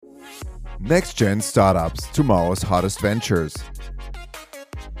Next-gen startups, tomorrow's hottest ventures.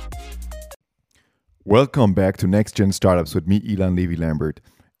 Welcome back to Next-gen Startups with me, Ilan Levy-Lambert.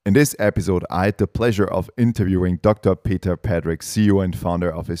 In this episode, I had the pleasure of interviewing Dr. Peeter Padrik, CEO and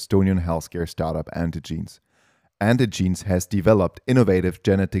founder of Estonian healthcare startup Antegenes. Antegenes has developed innovative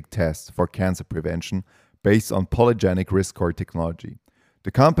genetic tests for cancer prevention based on polygenic risk score technology.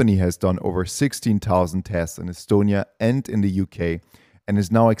 The company has done over 16,000 tests in Estonia and in the UK and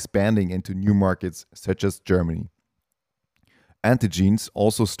is now expanding into new markets such as Germany. Antegenes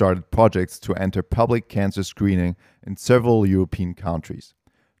also started projects to enter public cancer screening in several European countries.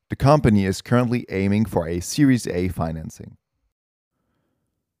 The company is currently aiming for a Series A financing.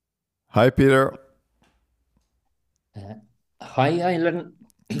 Hi, Peter. Hi, Ilan.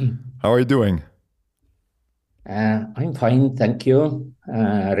 How are you doing? I'm fine, thank you.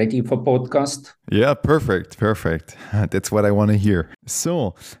 Ready for podcast? Yeah, perfect. That's what I want to hear.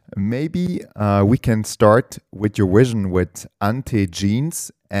 So maybe we can start with your vision with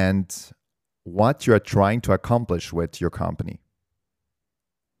Antegenes and what you are trying to accomplish with your company.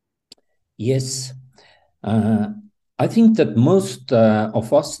 Yes. I think that most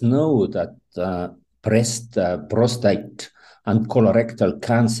of us know that breast, prostate, and colorectal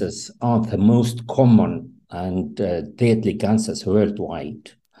cancers are the most common and deadly cancers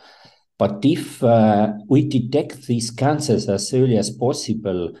worldwide. But if we detect these cancers as early as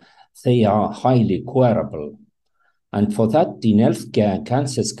possible, they are highly curable. And for that, in healthcare,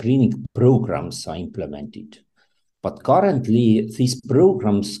 cancer screening programs are implemented. But currently, these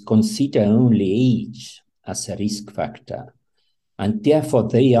programs consider only age as a risk factor. And therefore,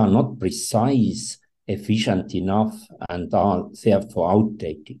 they are not precise, efficient enough, and are therefore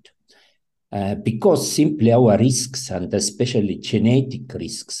outdated. Because simply our risks, and especially genetic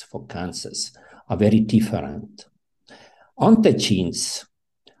risks for cancers, are very different. Antegenes,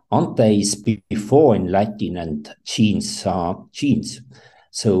 ante is before in Latin, and genes are genes.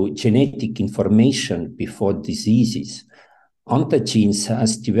 So genetic information before diseases. Antegenes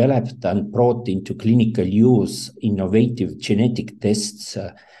has developed and brought into clinical use innovative genetic tests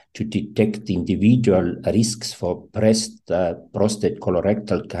to detect individual risks for breast, prostate,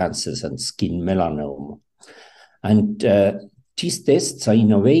 colorectal cancers, and skin melanoma. And these tests are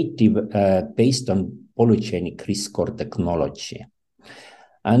innovative based on polygenic risk score technology.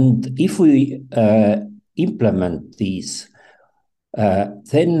 And if we implement these,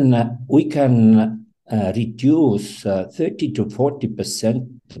 then we can reduce 30 to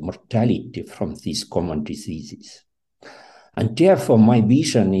 40% mortality from these common diseases. And therefore, my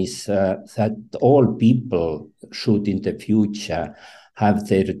vision is that all people should in the future have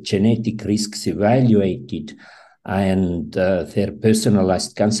their genetic risks evaluated and their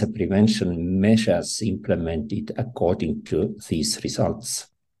personalized cancer prevention measures implemented according to these results.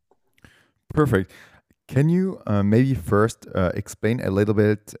 Perfect. Can you maybe first explain a little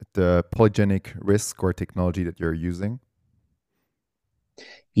bit the polygenic risk score technology that you're using?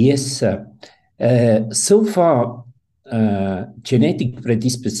 Yes. So far, genetic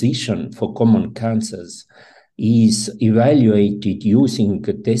predisposition for common cancers is evaluated using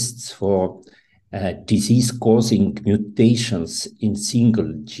tests for disease-causing mutations in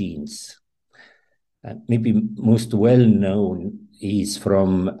single genes. Maybe most well-known is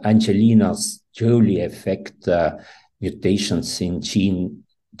from Angelina's Jolie effect mutations in genes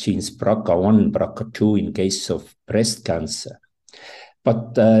BRCA1, BRCA2 in case of breast cancer.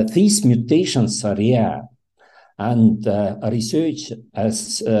 But these mutations are rare, and research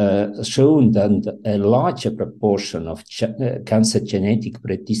has shown that a larger proportion of cancer genetic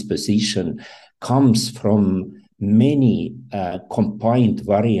predisposition comes from many combined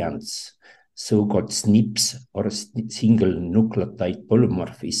variants, so-called SNPs, or single nucleotide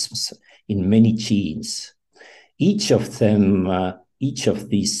polymorphisms in many genes. Each of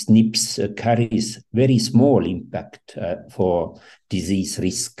these SNPs carries very small impact for disease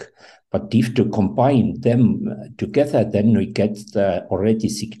risk. But if to combine them together, then we get already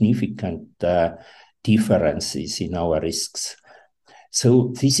significant differences in our risks.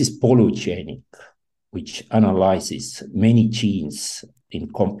 So this is polygenic, which analyzes many genes in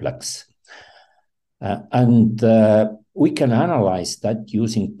complex. And we can analyze that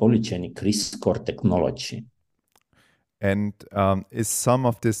using polygenic risk score technology. And is some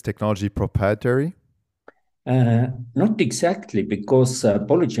of this technology proprietary? Not exactly, because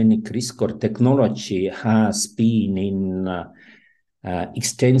polygenic risk score technology has been in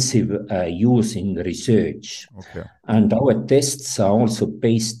extensive use in research. Okay. And our tests are also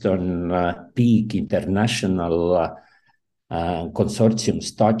based on big international consortium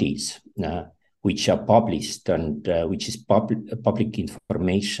studies, which are published and which is public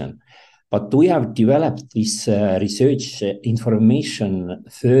information. But we have developed this research information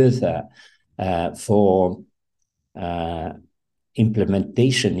further for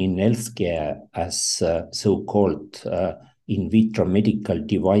implementation in healthcare as so-called in vitro medical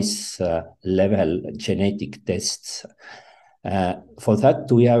device level genetic tests. For that,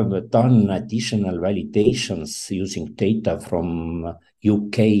 we have done additional validations using data from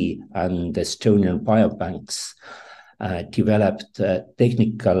UK and Estonian biobanks, developed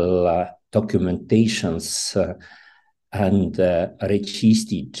technical documentations and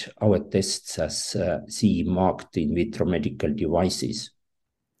registered our tests as CE marked in vitro medical devices.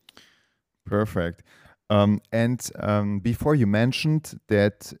 Perfect. Before you mentioned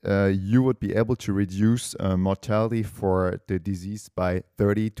that you would be able to reduce mortality for the disease by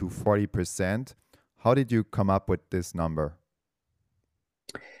 30 to 40%. How did you come up with this number?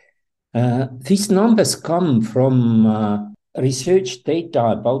 These numbers come from research data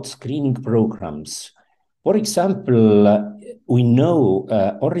about screening programs. For example, we know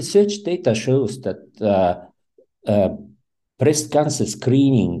our research data shows that breast cancer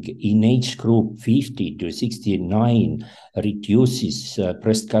screening in age group 50 to 69 reduces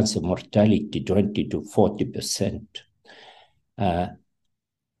breast cancer mortality 20 to 40%.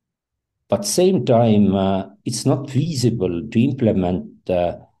 But same time, it's not feasible to implement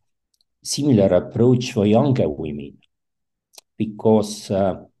similar approach for younger women because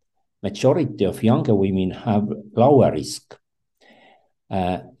majority of younger women have lower risk.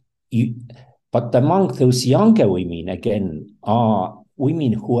 But among those younger women, again, are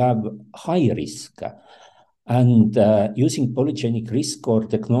women who have high risk. And using polygenic risk score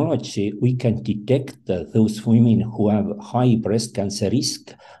technology, we can detect those women who have high breast cancer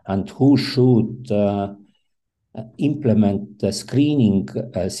risk and who should implement the screening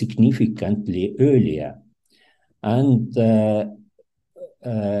significantly earlier. And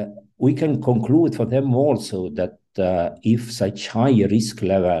we can conclude for them also that if such high risk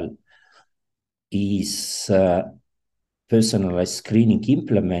level is personalized screening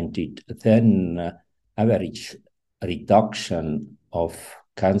implemented, then average reduction of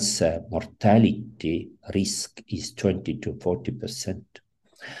cancer mortality risk is 20 to 40%.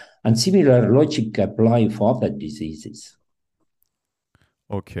 And similar logic apply for other diseases.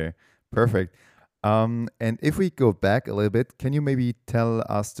 Okay, perfect. And if we go back a little bit, can you maybe tell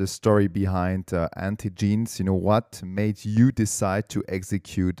us the story behind Antegenes? You know, what made you decide to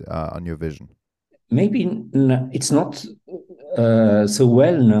execute on your vision? Maybe it's not so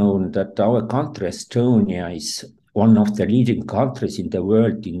well known that our country, Estonia, is one of the leading countries in the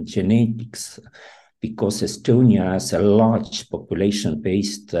world in genetics, because Estonia has a large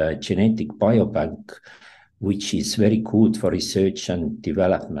population-based genetic biobank, which is very good for research and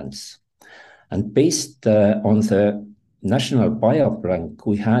developments. And based on the national biobank,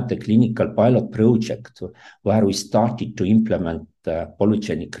 we had a clinical pilot project where we started to implement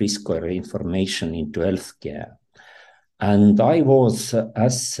polygenic risk score information into healthcare. And I was,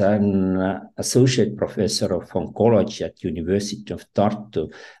 as an associate professor of oncology at University of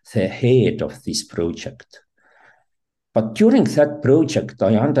Tartu, the head of this project. But during that project,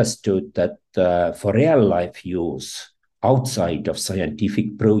 I understood that for real-life use outside of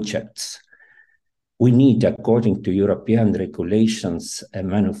scientific projects, we need, according to European regulations, a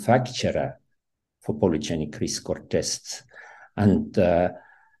manufacturer for polygenic risk score tests. And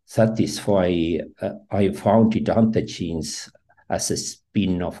that is why I founded Antegenes as a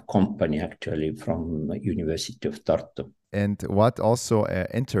spin-off company, actually, from University of Tartu. And what also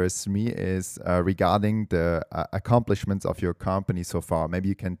interests me is regarding the accomplishments of your company so far. Maybe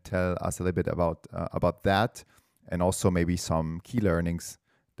you can tell us a little bit about that, and also maybe some key learnings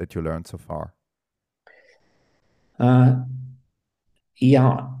that you learned so far.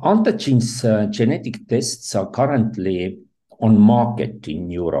 Yeah, Antegenes genetic tests are currently on market in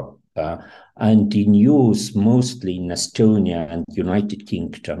Europe and in use mostly in Estonia and United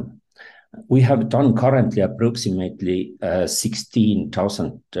Kingdom. We have done currently approximately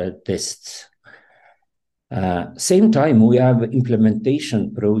 16,000 tests. Same time, we have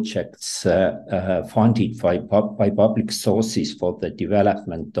implementation projects funded by public sources for the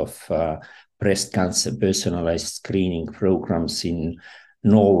development of breast cancer personalized screening programs in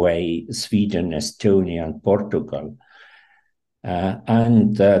Norway, Sweden, Estonia, and Portugal.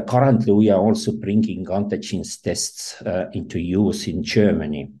 And currently, we are also bringing Antegenes tests into use in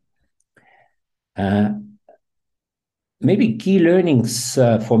Germany. Maybe key learnings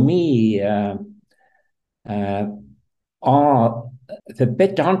for me are the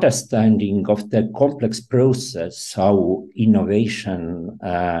better understanding of the complex process, how innovation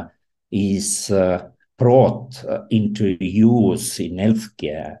is brought into use in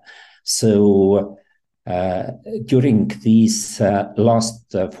healthcare. So during these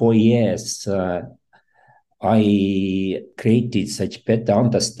last 4 years, I created such better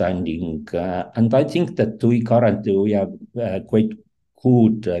understanding, and I think that we currently have quite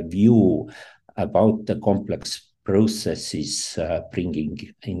good view about the complex processes bringing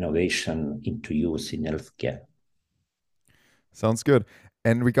innovation into use in healthcare. Sounds good.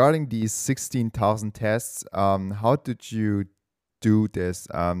 And regarding these 16,000 tests, how did you do this?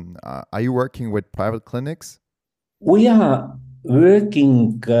 Are you working with private clinics? We are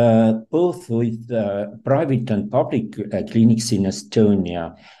working both with private and public clinics in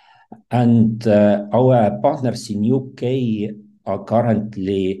Estonia, and our partners in UK are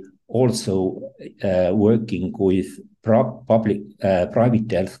currently also working with private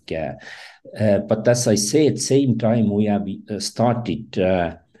healthcare. But as I say, at the same time, we have started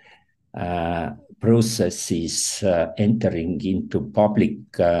processes entering into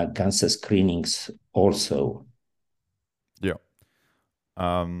public cancer screenings also. Yeah.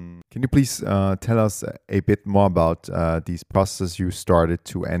 Can you please tell us a bit more about these processes you started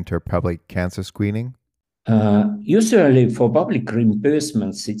to enter public cancer screening? Usually for public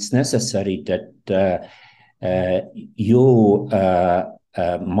reimbursements, it's necessary that you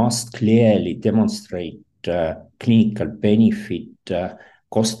must clearly demonstrate clinical benefit,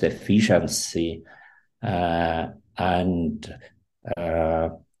 cost efficiency, and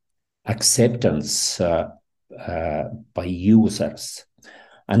acceptance by users.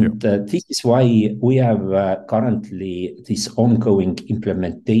 And this is why we have currently this ongoing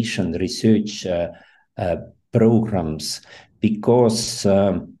implementation research programs, because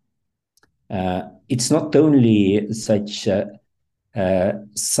it's not only such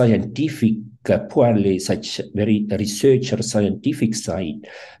scientific, poorly such very researcher scientific side,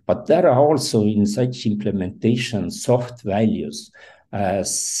 but there are also in such implementation soft values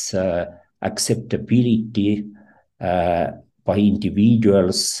as acceptability by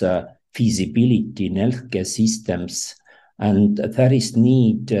individuals, feasibility in healthcare systems, and there is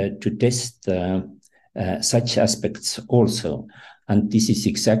need to test such aspects also. And this is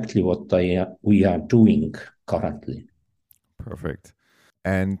exactly what we are doing currently. Perfect.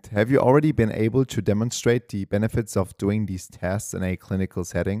 And have you already been able to demonstrate the benefits of doing these tests in a clinical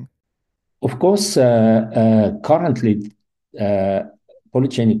setting? Of course, currently,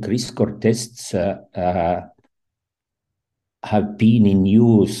 polygenic risk score tests have been in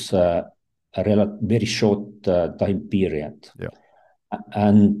use a very short time period. Yeah.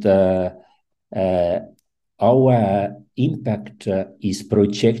 And our impact is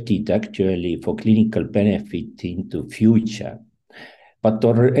projected actually for clinical benefit into future. But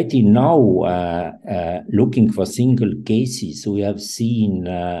already now, looking for single cases, we have seen,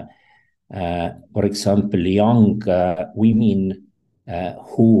 for example, young women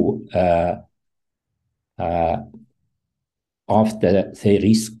who, after the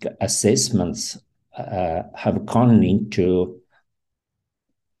risk assessments, have gone into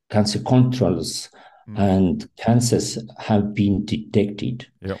cancer controls, and cancers have been detected.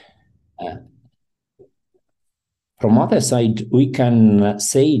 Yeah. From other side, we can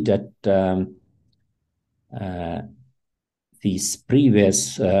say that this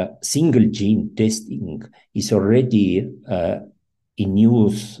previous single gene testing is already in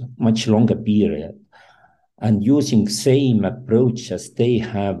use much longer period, and using same approach as they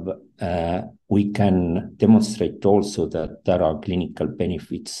have, we can demonstrate also that there are clinical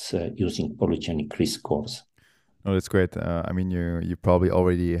benefits using polygenic risk scores. Oh, that's great. I mean, you probably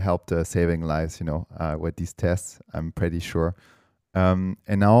already helped saving lives, with these tests, I'm pretty sure. And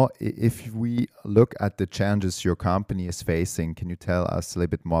now, if we look at the challenges your company is facing, can you tell us a little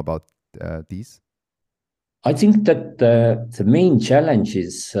bit more about these? I think that the main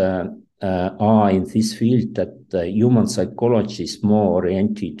challenges are in this field that human psychology is more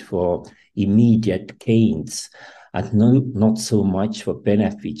oriented for immediate gains and not so much for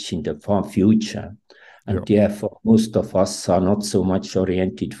benefits in the far future. And therefore, most of us are not so much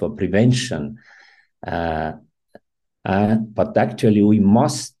oriented for prevention. But actually, we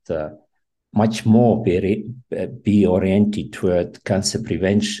must much more be oriented toward cancer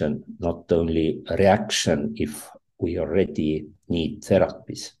prevention, not only reaction if we already need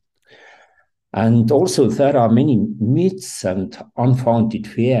therapies. And also there are many myths and unfounded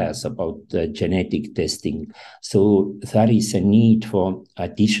fears about genetic testing. So there is a need for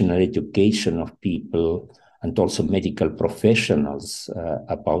additional education of people and also medical professionals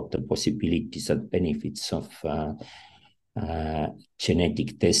about the possibilities and benefits of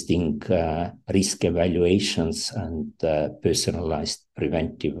genetic testing, risk evaluations, and personalized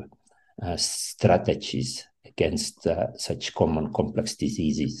preventive strategies against such common complex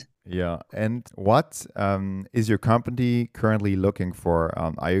diseases. Yeah. And what is your company currently looking for?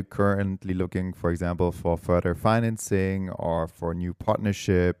 Are you currently looking, for example, for further financing or for new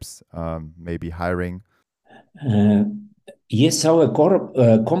partnerships, maybe hiring? Yes, our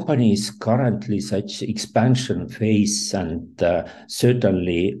company is currently such expansion phase, and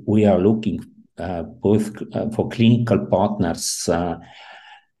certainly we are looking both for clinical partners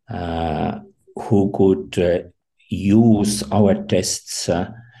who could use our tests,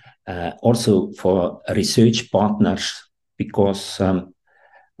 also for research partners, because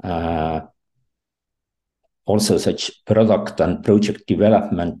also such product and project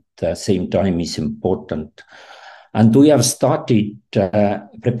development same time is important. And we have started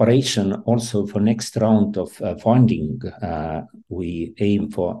preparation also for next round of funding. We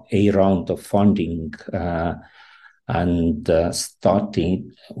aim for a round of funding, and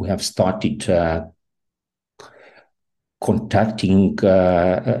we have started contacting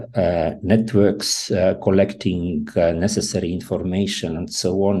networks, collecting necessary information and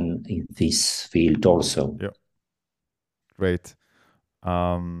so on in this field also. Yeah. Great.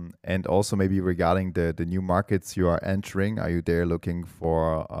 And also maybe regarding the new markets you are entering, are you there looking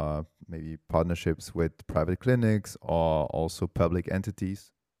for maybe partnerships with private clinics or also public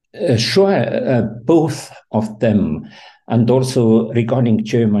entities? Sure, both of them. And also regarding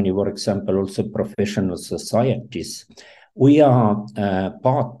Germany, for example, also professional societies. We are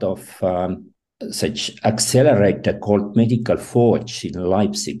part of such accelerator called Medical Forge in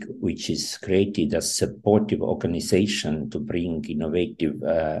Leipzig, which is created as a supportive organization to bring innovative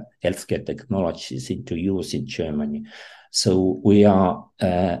healthcare technologies into use in Germany. So we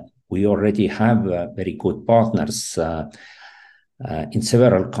already have very good partners in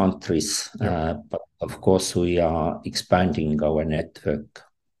several countries, but of course we are expanding our network.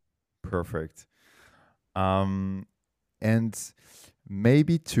 Perfect. And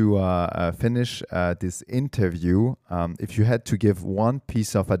maybe to finish this interview, if you had to give one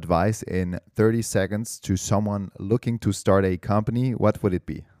piece of advice in 30 seconds to someone looking to start a company, what would it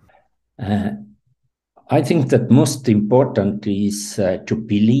be? I think that most important is to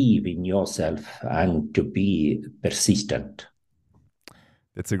believe in yourself and to be persistent.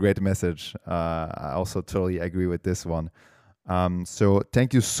 That's a great message. I also totally agree with this one. So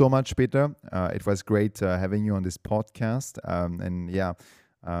thank you so much, Peter. It was great having you on this podcast. And yeah,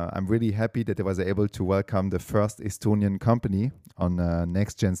 I'm really happy that I was able to welcome the first Estonian company on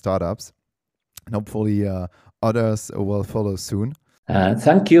Next Gen Startups. And hopefully others will follow soon.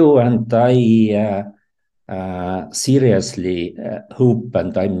 Thank you. And I seriously hope,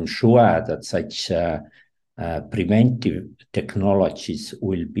 and I'm sure that such preventive technologies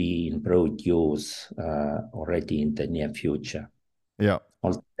will be in broad use already in the near future. Yeah.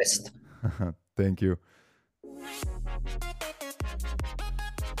 All the best. Thank you.